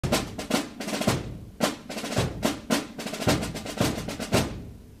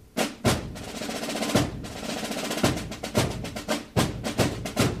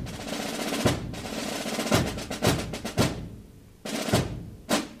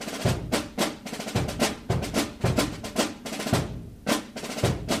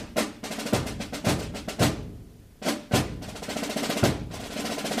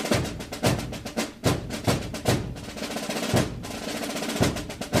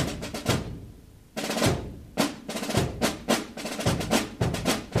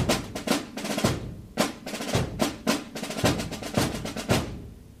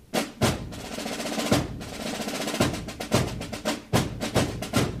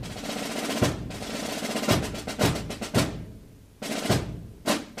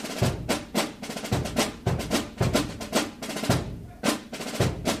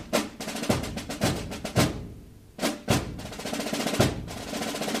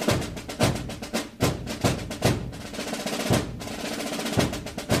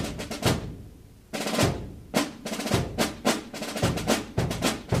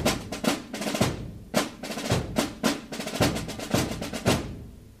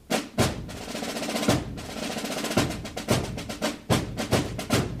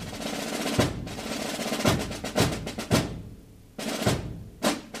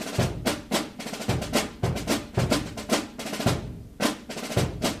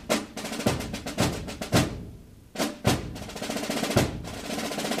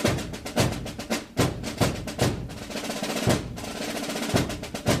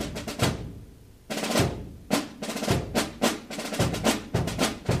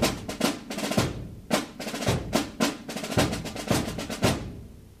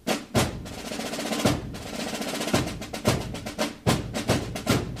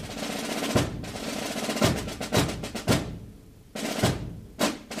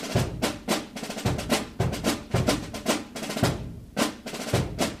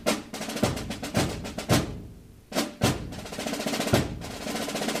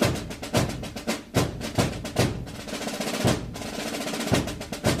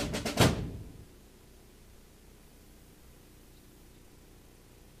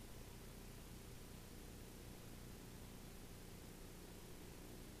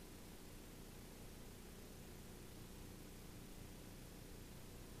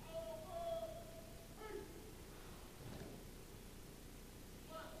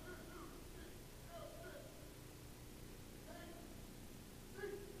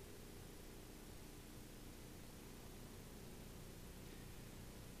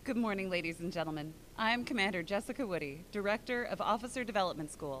Good morning, ladies and gentlemen. I am Commander Jessica Woody, Director of Officer Development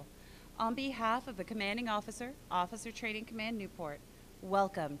School. On behalf of the Commanding Officer, Officer Training Command Newport,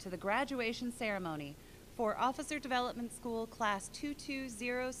 welcome to the graduation ceremony for Officer Development School Class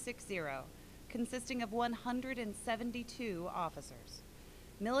 22060, consisting of 172 officers.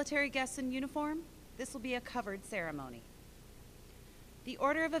 Military guests in uniform, this will be a covered ceremony. The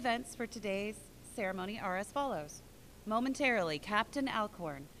order of events for today's ceremony are as follows. Momentarily, Captain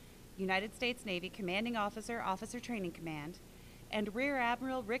Alcorn, United States Navy Commanding Officer, Officer Training Command, and Rear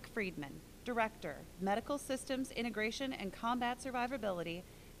Admiral Rick Friedman, Director, Medical Systems Integration and Combat Survivability,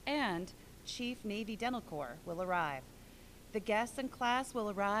 and Chief Navy Dental Corps will arrive. The guests and class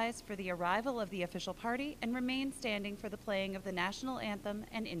will arise for the arrival of the official party and remain standing for the playing of the national anthem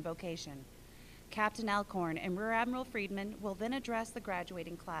and invocation. Captain Alcorn and Rear Admiral Friedman will then address the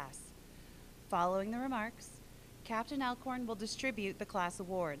graduating class. Following the remarks, Captain Alcorn will distribute the class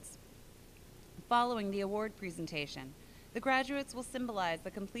awards. Following the award presentation, the graduates will symbolize the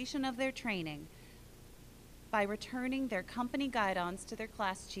completion of their training by returning their company guidons to their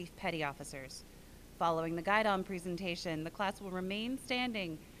class chief petty officers. Following the guidon presentation, the class will remain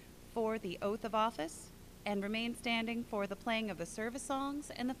standing for the oath of office and remain standing for the playing of the service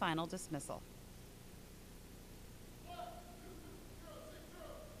songs and the final dismissal.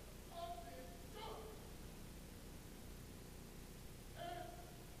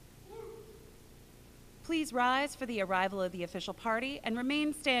 Please rise for the arrival of the official party and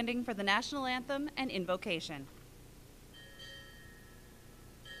remain standing for the national anthem and invocation.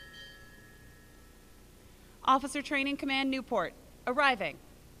 Officer Training Command Newport, arriving.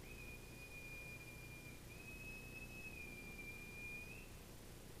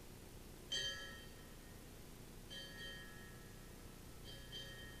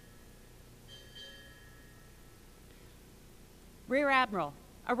 Rear Admiral,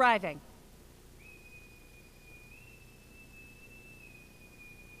 arriving.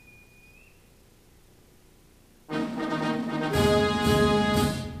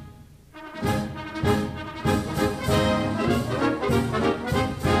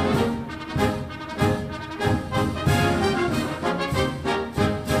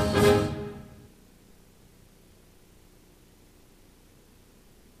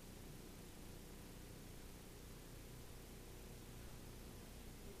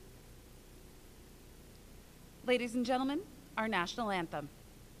 Ladies and gentlemen, our national anthem.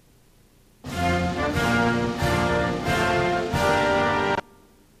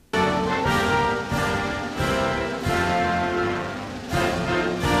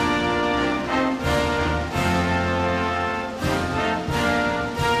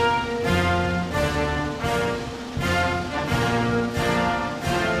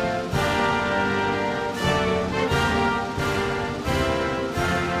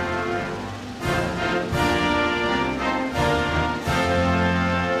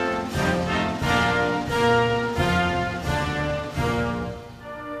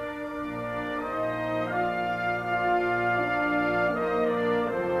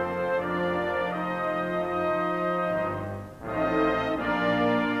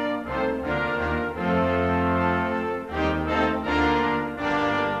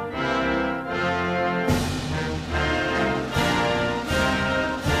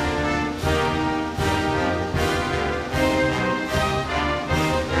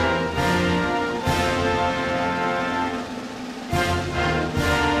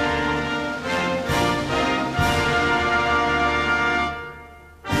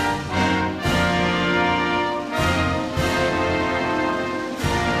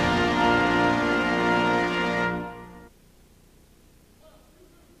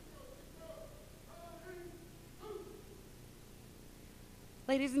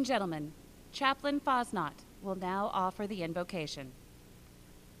 Ladies and gentlemen, Chaplain Fosnot will now offer the invocation.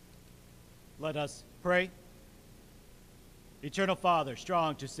 Let us pray. Eternal Father,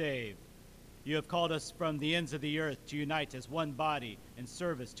 strong to save, you have called us from the ends of the earth to unite as one body in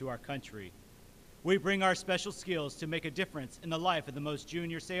service to our country. We bring our special skills to make a difference in the life of the most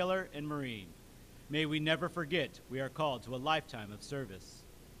junior sailor and Marine. May we never forget we are called to a lifetime of service.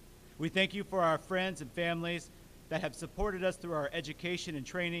 We thank you for our friends and families that have supported us through our education and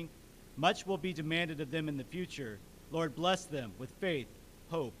training. Much will be demanded of them in the future. Lord, bless them with faith,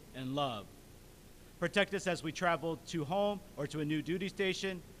 hope, and love. Protect us as we travel to home or to a new duty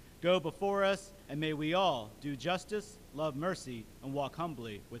station. Go before us, and may we all do justice, love mercy, and walk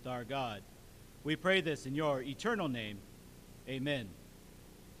humbly with our God. We pray this in your eternal name. Amen.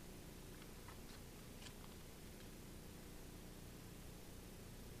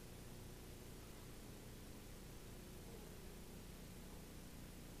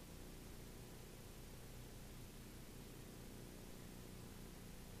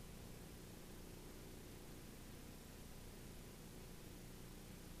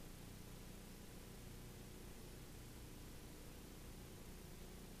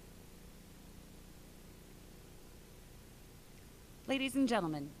 Ladies and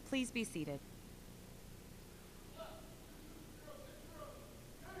gentlemen, please be seated.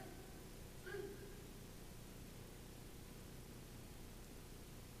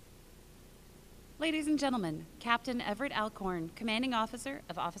 Ladies and gentlemen, Captain Everett Alcorn, Commanding Officer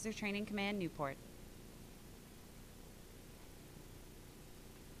of Officer Training Command, Newport.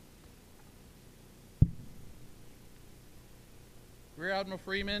 Rear Admiral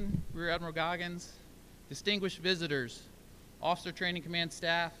Freeman, Rear Admiral Goggins, distinguished visitors, Officer Training Command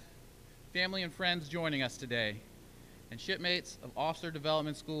staff, family and friends joining us today, and shipmates of Officer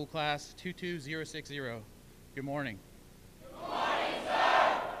Development School Class 22060. Good morning. Good morning,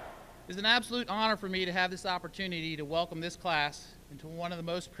 sir. It is an absolute honor for me to have this opportunity to welcome this class into one of the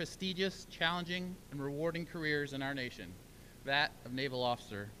most prestigious, challenging, and rewarding careers in our nation, that of Naval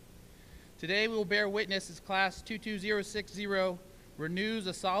Officer. Today we will bear witness as Class 22060 renews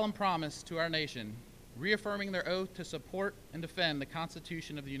a solemn promise to our nation, reaffirming their oath to support and defend the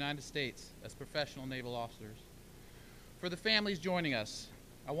Constitution of the United States as professional naval officers. For the families joining us,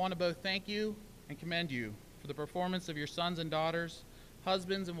 I want to both thank you and commend you for the performance of your sons and daughters,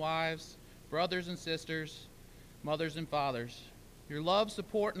 husbands and wives, brothers and sisters, mothers and fathers. Your love,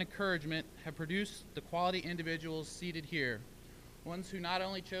 support, and encouragement have produced the quality individuals seated here, ones who not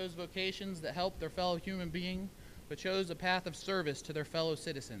only chose vocations that help their fellow human being, but chose a path of service to their fellow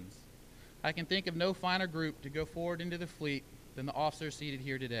citizens. I can think of no finer group to go forward into the fleet than the officers seated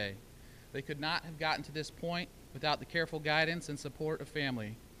here today. They could not have gotten to this point without the careful guidance and support of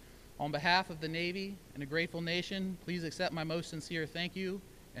family. On behalf of the Navy and a grateful nation, please accept my most sincere thank you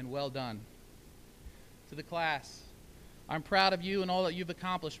and well done. To the class, I'm proud of you and all that you've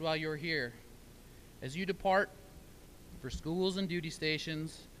accomplished while you're here. As you depart for schools and duty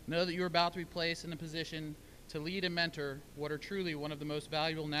stations, know that you're about to be placed in a position to lead and mentor what are truly one of the most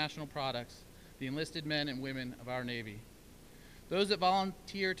valuable national products, the enlisted men and women of our Navy. Those that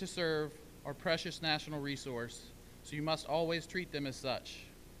volunteer to serve are precious national resource, so you must always treat them as such.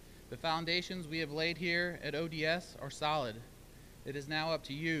 The foundations we have laid here at ODS are solid. It is now up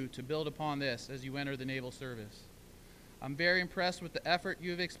to you to build upon this as you enter the naval service. I'm very impressed with the effort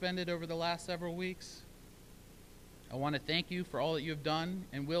you have expended over the last several weeks. I want to thank you for all that you have done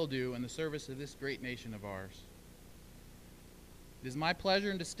and will do in the service of this great nation of ours. It is my pleasure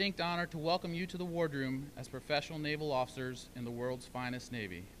and distinct honor to welcome you to the wardroom as professional naval officers in the world's finest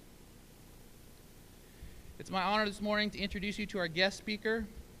Navy. It's my honor this morning to introduce you to our guest speaker,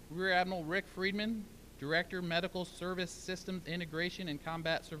 Rear Admiral Rick Friedman, Director, Medical Service Systems Integration and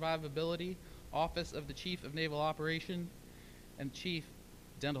Combat Survivability, Office of the Chief of Naval Operation, and Chief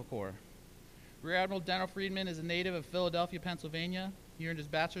Dental Corps. Rear Admiral Dental Friedman is a native of Philadelphia, Pennsylvania. He earned his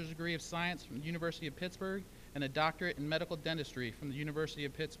bachelor's degree of science from the University of Pittsburgh and a doctorate in medical dentistry from the University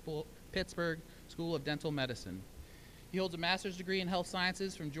of Pittsburgh School of Dental Medicine. He holds a master's degree in health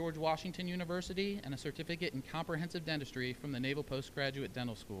sciences from George Washington University and a certificate in comprehensive dentistry from the Naval Postgraduate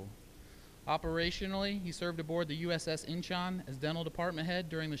Dental School. Operationally, he served aboard the USS Incheon as dental department head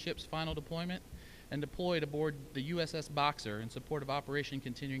during the ship's final deployment and deployed aboard the USS Boxer in support of Operation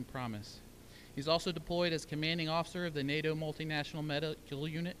Continuing Promise. He's also deployed as commanding officer of the NATO Multinational Medical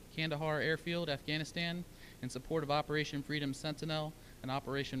Unit, Kandahar Airfield, Afghanistan, in support of Operation Freedom Sentinel and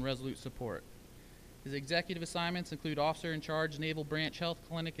Operation Resolute Support. His executive assignments include Officer in Charge Naval Branch Health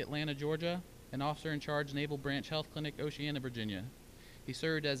Clinic, Atlanta, Georgia, and Officer in Charge Naval Branch Health Clinic, Oceana, Virginia. He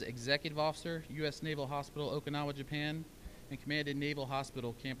served as Executive Officer, U.S. Naval Hospital, Okinawa, Japan, and commanded Naval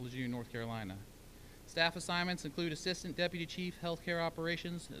Hospital, Camp Lejeune, North Carolina. Staff assignments include Assistant Deputy Chief Healthcare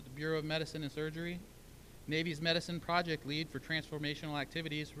Operations at the Bureau of Medicine and Surgery, Navy's Medicine Project Lead for transformational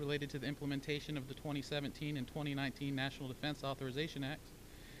activities related to the implementation of the 2017 and 2019 National Defense Authorization Act,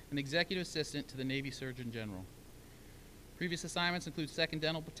 and Executive Assistant to the Navy Surgeon General. Previous assignments include 2nd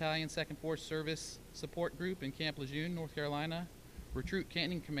Dental Battalion, 2nd Force Service Support Group in Camp Lejeune, North Carolina, Recruit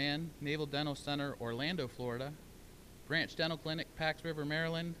Canton Command, Naval Dental Center, Orlando, Florida, Branch Dental Clinic, Pax River,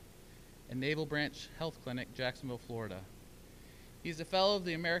 Maryland, and Naval Branch Health Clinic, Jacksonville, Florida. He is a fellow of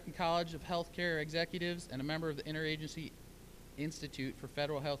the American College of Healthcare Executives and a member of the Interagency Institute for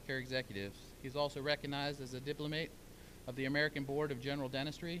Federal Healthcare Executives. He is also recognized as a diplomate of the American Board of General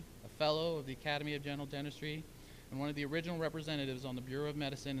Dentistry, a fellow of the Academy of General Dentistry, and one of the original representatives on the Bureau of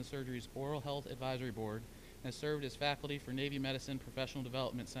Medicine and Surgery's Oral Health Advisory Board, and has served as faculty for Navy Medicine Professional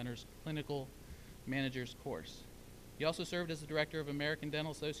Development Center's Clinical Managers course. He also served as the director of American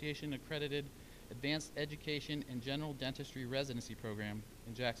Dental Association accredited Advanced Education and General Dentistry Residency Program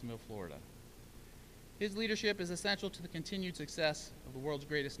in Jacksonville, Florida. His leadership is essential to the continued success of the world's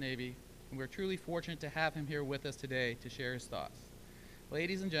greatest Navy, and we're truly fortunate to have him here with us today to share his thoughts.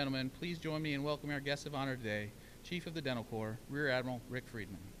 Ladies and gentlemen, please join me in welcoming our guest of honor today, Chief of the Dental Corps, Rear Admiral Rick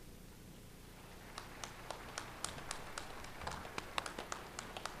Friedman.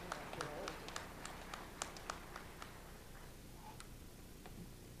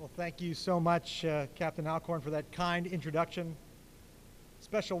 Well, thank you so much, Captain Alcorn, for that kind introduction.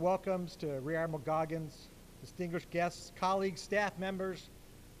 Special welcomes to Rear Admiral Goggins, distinguished guests, colleagues, staff members,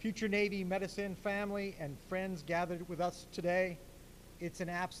 future Navy medicine family, and friends gathered with us today. It's an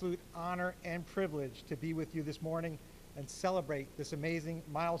absolute honor and privilege to be with you this morning and celebrate this amazing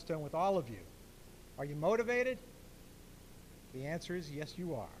milestone with all of you. Are you motivated? The answer is yes,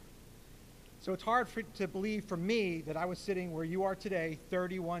 you are. So it's hard to believe for me that I was sitting where you are today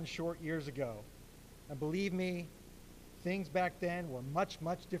 31 short years ago. And believe me, things back then were much,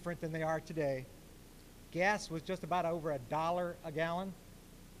 much different than they are today. Gas was just about over $1 a gallon.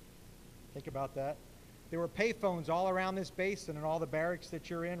 Think about that. There were payphones all around this base and in all the barracks that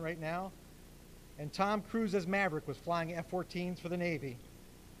you're in right now. And Tom Cruise as Maverick was flying F-14s for the Navy.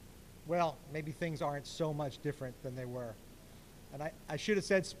 Well, maybe things aren't so much different than they were. And I should have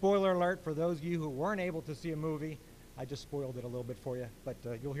said spoiler alert for those of you who weren't able to see a movie. I just spoiled it a little bit for you, but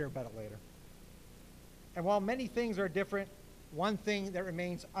you'll hear about it later. And while many things are different, one thing that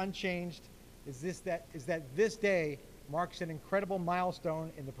remains unchanged is that this day marks an incredible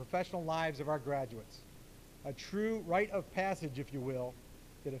milestone in the professional lives of our graduates. A true rite of passage, if you will,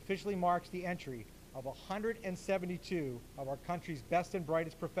 that officially marks the entry of 172 of our country's best and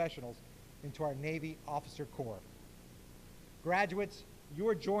brightest professionals into our Navy Officer Corps. Graduates, you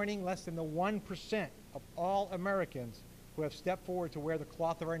are joining less than the 1% of all Americans who have stepped forward to wear the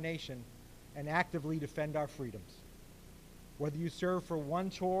cloth of our nation and actively defend our freedoms. Whether you serve for one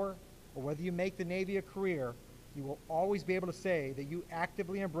tour or whether you make the Navy a career, you will always be able to say that you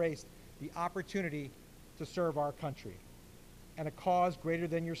actively embraced the opportunity to serve our country and a cause greater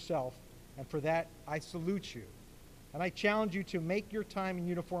than yourself, and for that, I salute you. And I challenge you to make your time in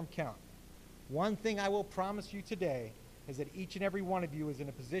uniform count. One thing I will promise you today is that each and every one of you is in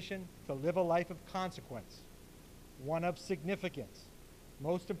a position to live a life of consequence, one of significance.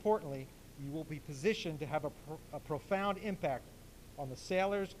 Most importantly, you will be positioned to have a profound impact on the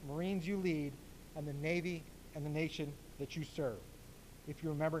sailors, Marines you lead, and the Navy and the nation that you serve. If you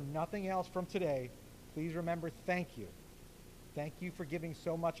remember nothing else from today, please remember thank you. Thank you for giving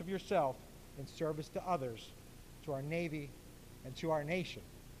so much of yourself in service to others, to our Navy, and to our nation.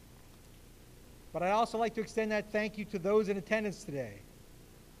 But I'd also like to extend that thank you to those in attendance today.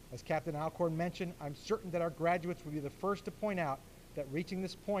 As Captain Alcorn mentioned, I'm certain that our graduates will be the first to point out that reaching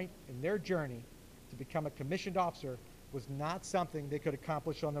this point in their journey to become a commissioned officer was not something they could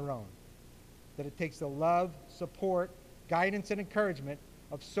accomplish on their own. That it takes the love, support, guidance, and encouragement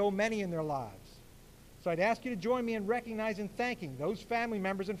of so many in their lives. So I'd ask you to join me in recognizing and thanking those family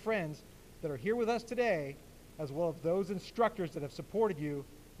members and friends that are here with us today, as well as those instructors that have supported you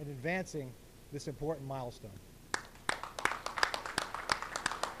in advancing this important milestone.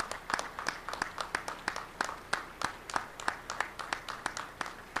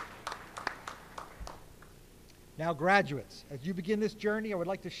 Now, graduates, as you begin this journey, I would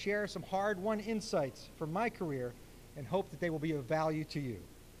like to share some hard-won insights from my career and hope that they will be of value to you.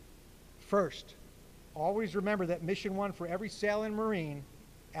 First, always remember that mission one for every sailor and Marine,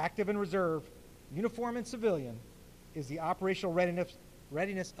 active and reserve, uniform and civilian, is the operational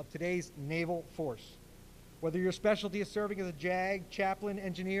readiness of today's naval force. Whether your specialty is serving as a JAG, chaplain,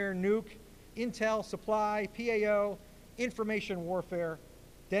 engineer, nuke, intel, supply, PAO, information warfare,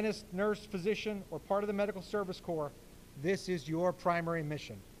 dentist, nurse, physician, or part of the Medical Service Corps, this is your primary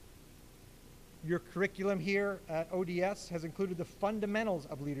mission. Your curriculum here at ODS has included the fundamentals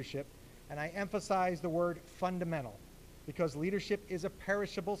of leadership, and I emphasize the word fundamental because leadership is a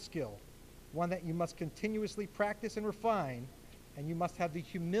perishable skill, one that you must continuously practice and refine, and you must have the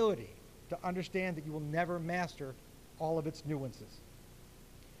humility to understand that you will never master all of its nuances.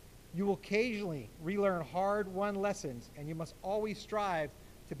 You will occasionally relearn hard-won lessons, and you must always strive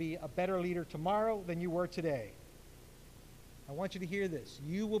to be a better leader tomorrow than you were today. I want you to hear this.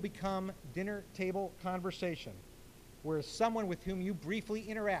 You will become dinner table conversation, where someone with whom you briefly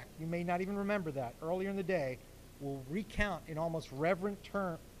interact, you may not even remember that, earlier in the day, will recount in almost reverent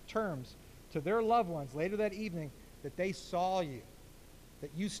terms to their loved ones later that evening that they saw you, that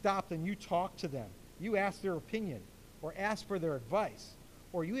you stopped and you talked to them, you asked their opinion, or asked for their advice,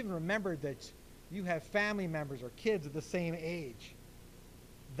 or you even remembered that you have family members or kids of the same age.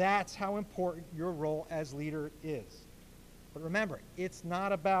 That's how important your role as leader is. But remember, it's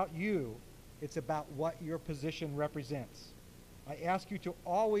not about you, it's about what your position represents. I ask you to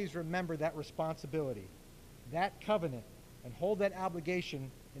always remember that responsibility, that covenant, and hold that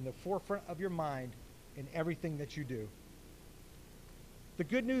obligation in the forefront of your mind in everything that you do. The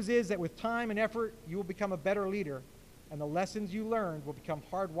good news is that with time and effort, you will become a better leader, and the lessons you learned will become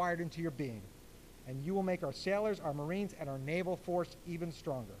hardwired into your being, and you will make our sailors, our Marines, and our naval force even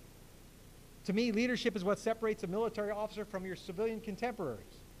stronger. To me, leadership is what separates a military officer from your civilian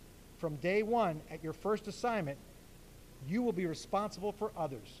contemporaries. From day one, at your first assignment, you will be responsible for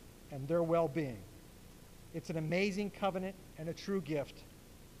others and their well-being. It's an amazing covenant and a true gift.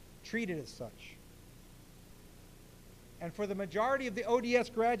 Treat it as such. And for the majority of the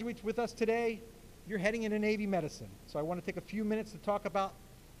ODS graduates with us today, you're heading into Navy medicine. So I want to take a few minutes to talk about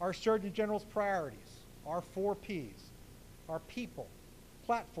our Surgeon General's priorities, our 4 Ps, our people,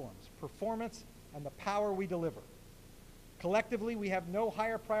 platforms, performance, and the power we deliver. Collectively, we have no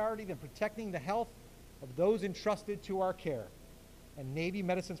higher priority than protecting the health of those entrusted to our care. And Navy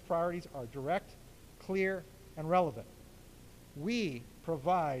medicine's priorities are direct, clear, and relevant. We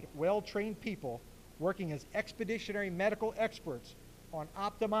provide well-trained people working as expeditionary medical experts on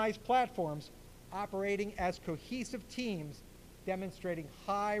optimized platforms, operating as cohesive teams, demonstrating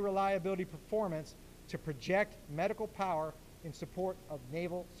high reliability performance to project medical power in support of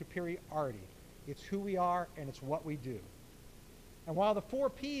naval superiority. It's who we are and it's what we do. And while the 4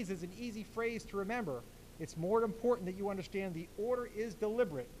 Ps is an easy phrase to remember, it's more important that you understand the order is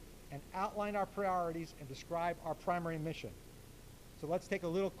deliberate and outline our priorities and describe our primary mission. So let's take a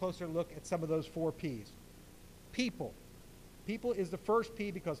little closer look at some of those 4 Ps. People. People is the first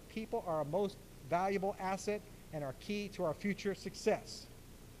P because people are our most valuable asset and are key to our future success.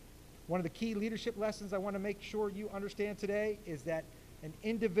 One of the key leadership lessons I want to make sure you understand today is that an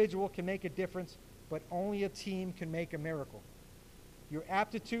individual can make a difference, but only a team can make a miracle. Your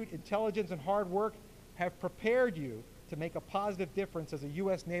aptitude, intelligence, and hard work have prepared you to make a positive difference as a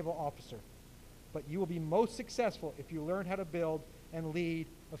U.S. naval officer. But you will be most successful if you learn how to build and lead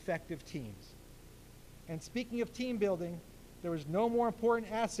effective teams. And speaking of team building, there is no more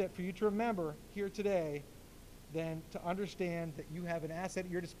important asset for you to remember here today than to understand that you have an asset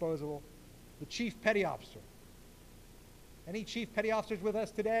at your disposal, the Chief Petty Officer. Any Chief Petty Officers with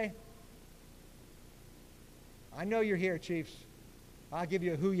us today? I know you're here, Chiefs. I'll give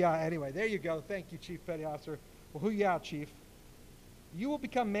you a hoo-yah anyway. There you go. Thank you, Chief Petty Officer. Well, hoo-yah, Chief. You will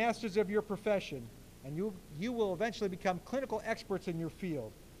become masters of your profession, and you will eventually become clinical experts in your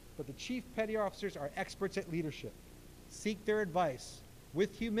field. But the Chief Petty Officers are experts at leadership. Seek their advice.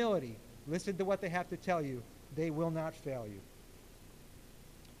 With humility, listen to what they have to tell you. They will not fail you.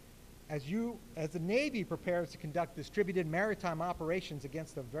 As the Navy prepares to conduct distributed maritime operations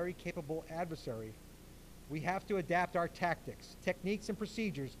against a very capable adversary, we have to adapt our tactics, techniques, and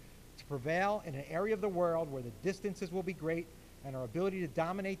procedures to prevail in an area of the world where the distances will be great and our ability to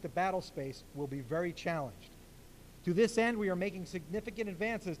dominate the battle space will be very challenged. To this end, we are making significant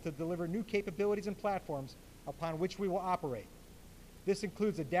advances to deliver new capabilities and platforms upon which we will operate. This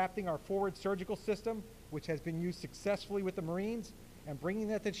includes adapting our forward surgical system, which has been used successfully with the Marines, and bringing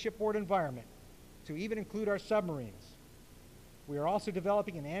that to the shipboard environment, to even include our submarines. We are also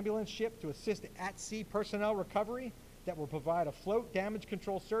developing an ambulance ship to assist at-sea personnel recovery that will provide afloat damage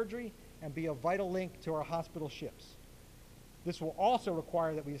control surgery and be a vital link to our hospital ships. This will also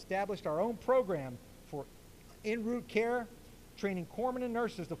require that we establish our own program for en route care, training corpsmen and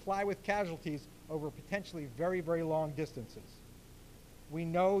nurses to fly with casualties over potentially very, very long distances. We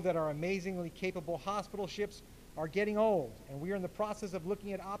know that our amazingly capable hospital ships are getting old, and we are in the process of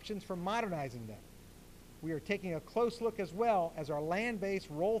looking at options for modernizing them. We are taking a close look as well as our land-based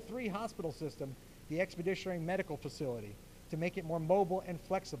Roll 3 hospital system, the Expeditionary Medical Facility, to make it more mobile and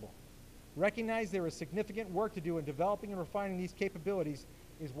flexible. Recognize there is significant work to do in developing and refining these capabilities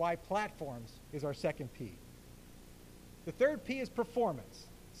is why platforms is our second P. The third P is performance.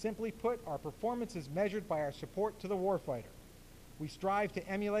 Simply put, our performance is measured by our support to the warfighter. We strive to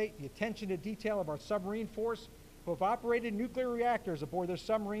emulate the attention to detail of our submarine force, who have operated nuclear reactors aboard their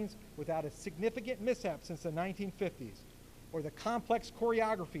submarines without a significant mishap since the 1950s, or the complex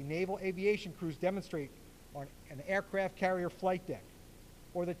choreography naval aviation crews demonstrate on an aircraft carrier flight deck,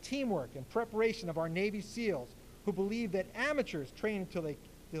 or the teamwork and preparation of our Navy SEALs, who believe that amateurs train until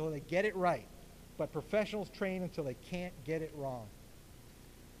they get it right, but professionals train until they can't get it wrong.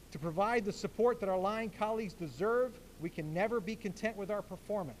 To provide the support that our line colleagues deserve, we can never be content with our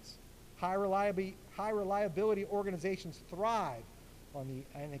performance. High reliability organizations thrive on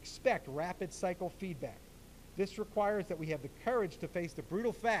and expect rapid cycle feedback. This requires that we have the courage to face the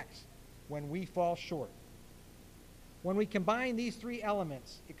brutal facts when we fall short. When we combine these 3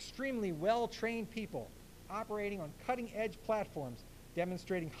 elements, extremely well-trained people operating on cutting-edge platforms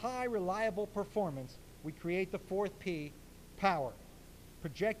demonstrating high reliable performance, we create the 4th P, power.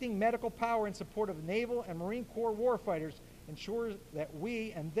 Projecting medical power in support of Naval and Marine Corps warfighters ensures that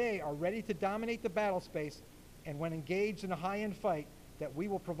we and they are ready to dominate the battle space, and when engaged in a high-end fight, that we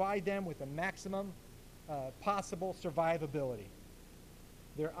will provide them with the maximum possible survivability.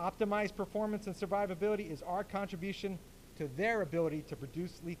 Their optimized performance and survivability is our contribution to their ability to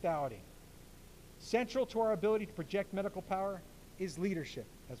produce lethality. Central to our ability to project medical power is leadership,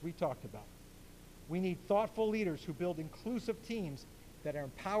 as we talked about. We need thoughtful leaders who build inclusive teams that are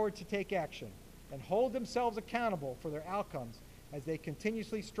empowered to take action and hold themselves accountable for their outcomes as they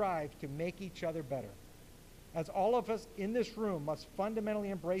continuously strive to make each other better. As all of us in this room must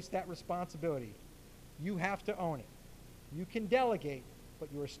fundamentally embrace that responsibility, you have to own it. You can delegate, but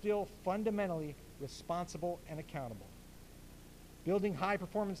you are still fundamentally responsible and accountable. Building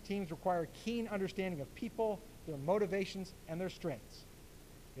high-performance teams require a keen understanding of people, their motivations, and their strengths.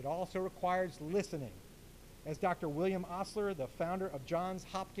 It also requires listening. As Dr. William Osler, the founder of Johns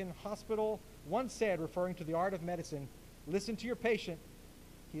Hopkins Hospital, once said, referring to the art of medicine, listen to your patient,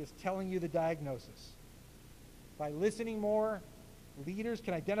 he is telling you the diagnosis. By listening more, leaders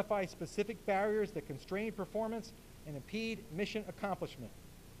can identify specific barriers that constrain performance and impede mission accomplishment.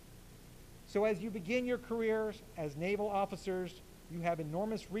 So as you begin your careers as naval officers, you have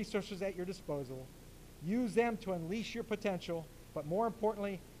enormous resources at your disposal. Use them to unleash your potential, but more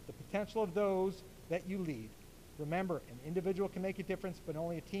importantly, the potential of those that you lead. Remember, an individual can make a difference, but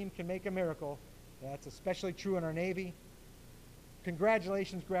only a team can make a miracle. That's especially true in our Navy.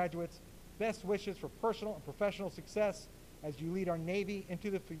 Congratulations, graduates. Best wishes for personal and professional success as you lead our Navy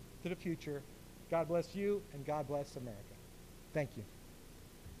into the future. God bless you, and God bless America. Thank you.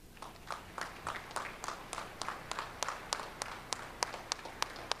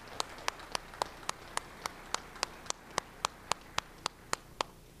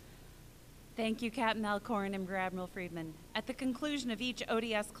 Thank you, Captain Alcorn and Rear Admiral Friedman. At the conclusion of each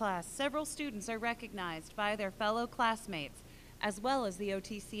ODS class, several students are recognized by their fellow classmates, as well as the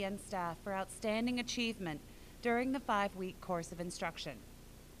OTCN staff, for outstanding achievement during the 5-week course of instruction.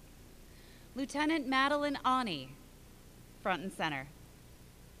 Lieutenant Madeline Ani, front and center.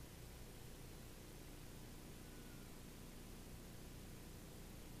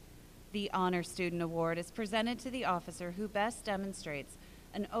 The Honor Student Award is presented to the officer who best demonstrates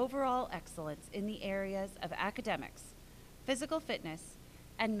an overall excellence in the areas of academics, physical fitness,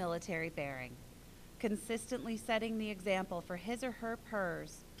 and military bearing, consistently setting the example for his or her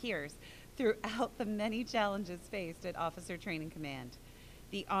peers throughout the many challenges faced at Officer Training Command.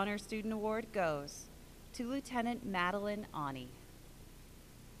 The Honor Student Award goes to Lieutenant Madeline Ani.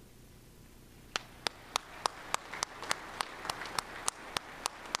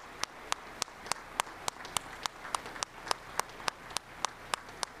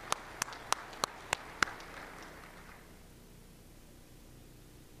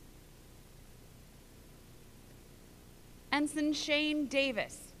 Ensign Shane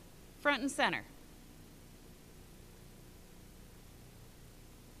Davis, front and center.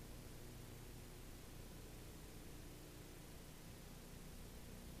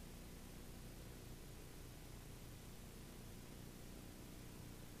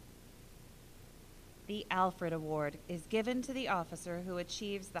 The Alfred Award is given to the officer who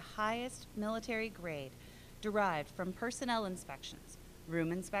achieves the highest military grade derived from personnel inspections,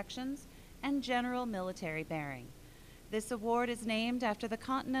 room inspections, and general military bearing. This award is named after the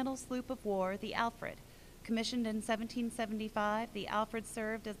continental sloop of war, the Alfred. Commissioned in 1775, the Alfred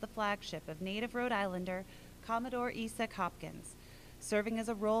served as the flagship of native Rhode Islander Commodore Esek Hopkins, serving as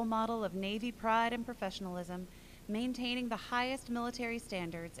a role model of Navy pride and professionalism, maintaining the highest military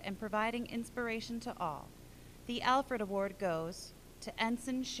standards and providing inspiration to all. The Alfred Award goes to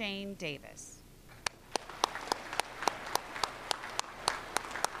Ensign Shane Davis.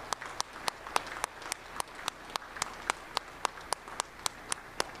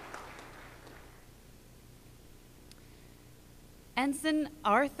 Ensign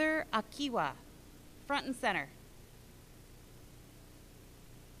Arthur Akiwa, front and center.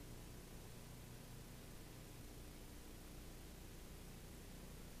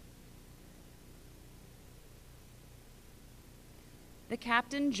 The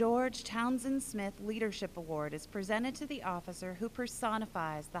Captain George Townsend Smith Leadership Award is presented to the officer who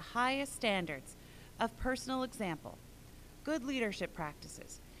personifies the highest standards of personal example, good leadership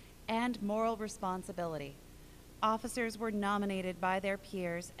practices, and moral responsibility. Officers were nominated by their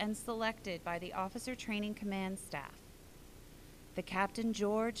peers and selected by the Officer Training Command staff. The Captain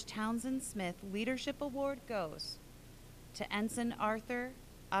George Townsend Smith Leadership Award goes to Ensign Arthur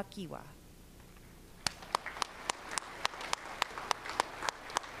Akiwa.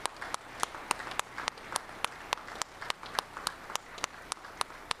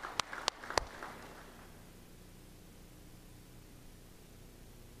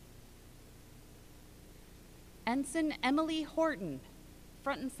 Ensign Emily Horton,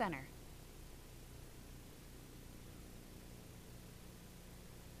 front and center.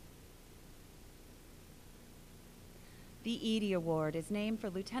 The Eady Award is named for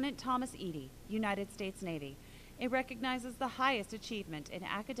Lieutenant Thomas Eady, United States Navy. It recognizes the highest achievement in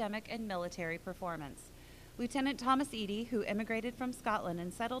academic and military performance. Lieutenant Thomas Eady, who immigrated from Scotland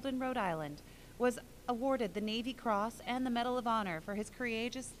and settled in Rhode Island, was awarded the Navy Cross and the Medal of Honor for his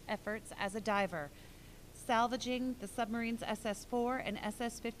courageous efforts as a diver, salvaging the submarines SS-4 and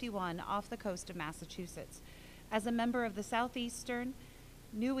SS-51 off the coast of Massachusetts. As a member of the Southeastern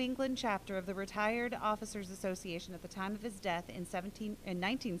New England chapter of the Retired Officers Association at the time of his death in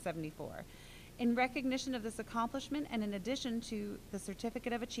 1974. In recognition of this accomplishment and in addition to the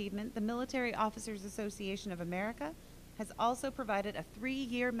Certificate of Achievement, the Military Officers Association of America has also provided a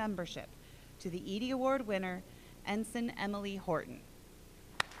 3-year membership to the Eady Award winner, Ensign Emily Horton.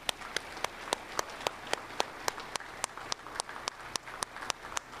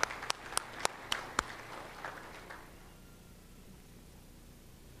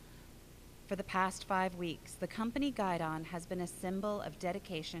 For the past 5 weeks, the company guidon has been a symbol of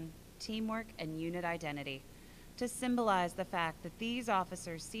dedication, teamwork, and unit identity. To symbolize the fact that these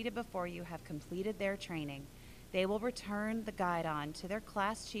officers seated before you have completed their training, they will return the guidon to their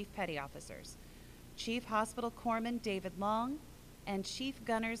class chief petty officers, Chief Hospital Corpsman David Long, and Chief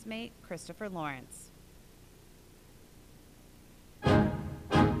Gunner's Mate Christopher Lawrence.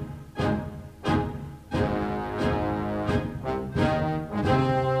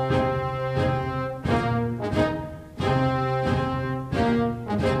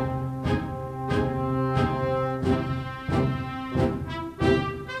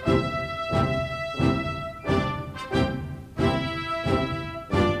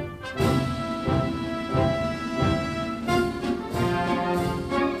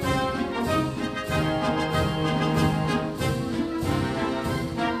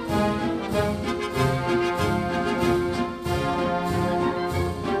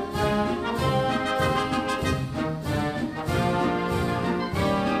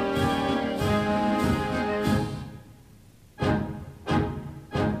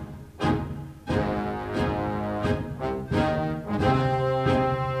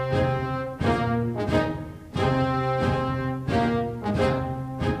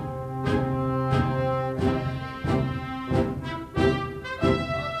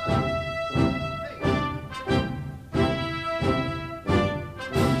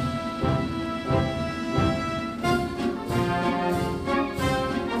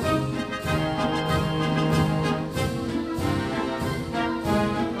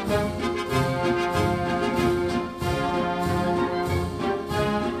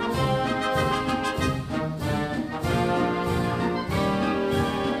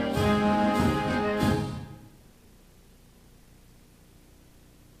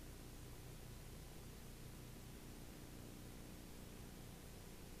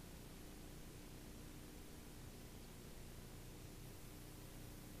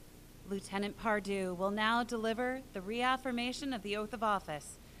 Lieutenant Pardue will now deliver the reaffirmation of the oath of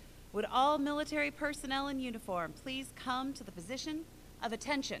office. Would all military personnel in uniform please come to the position of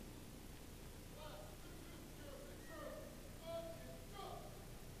attention?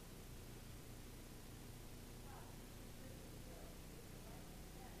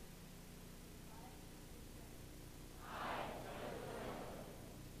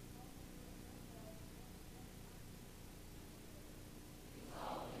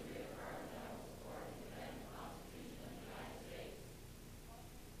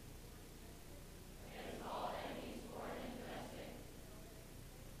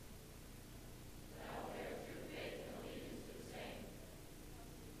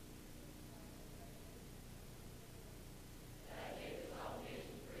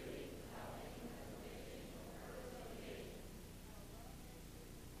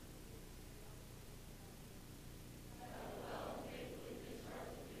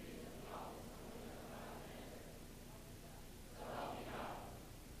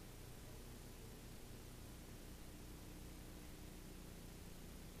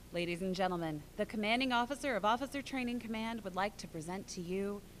 Ladies and gentlemen, the commanding officer of Officer Training Command would like to present to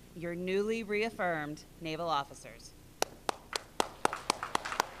you your newly reaffirmed naval officers.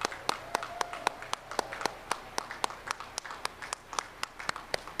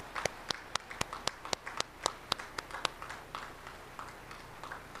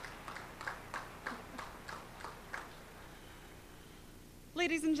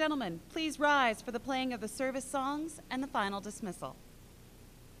 Ladies and gentlemen, please rise for the playing of the service songs and the final dismissal.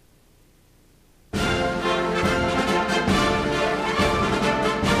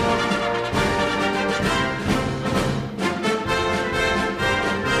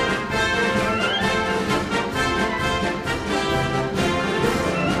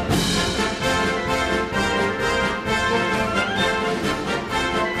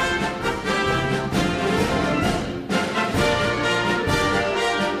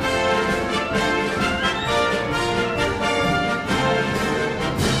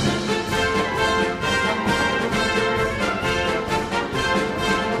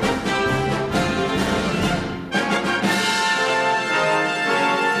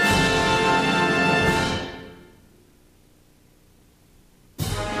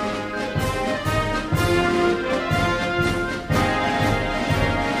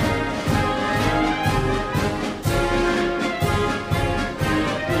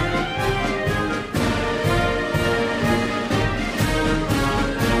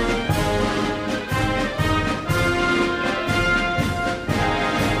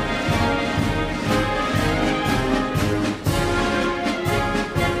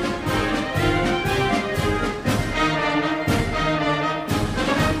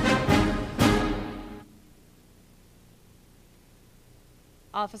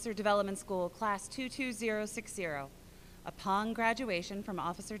 Officer Development School, Class 22060. Upon graduation from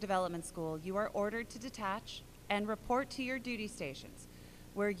Officer Development School, you are ordered to detach and report to your duty stations,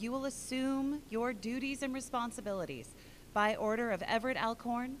 where you will assume your duties and responsibilities by order of Everett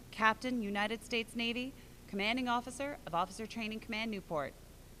Alcorn, Captain, United States Navy, Commanding Officer of Officer Training Command, Newport.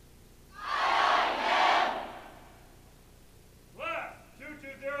 Class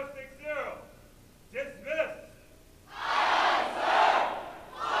 22060, dismissed.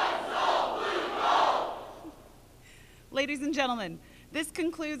 Ladies and gentlemen, this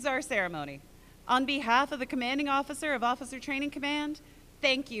concludes our ceremony. On behalf of the Commanding Officer of Officer Training Command,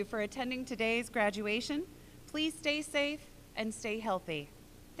 thank you for attending today's graduation. Please stay safe and stay healthy.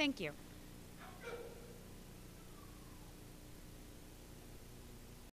 Thank you.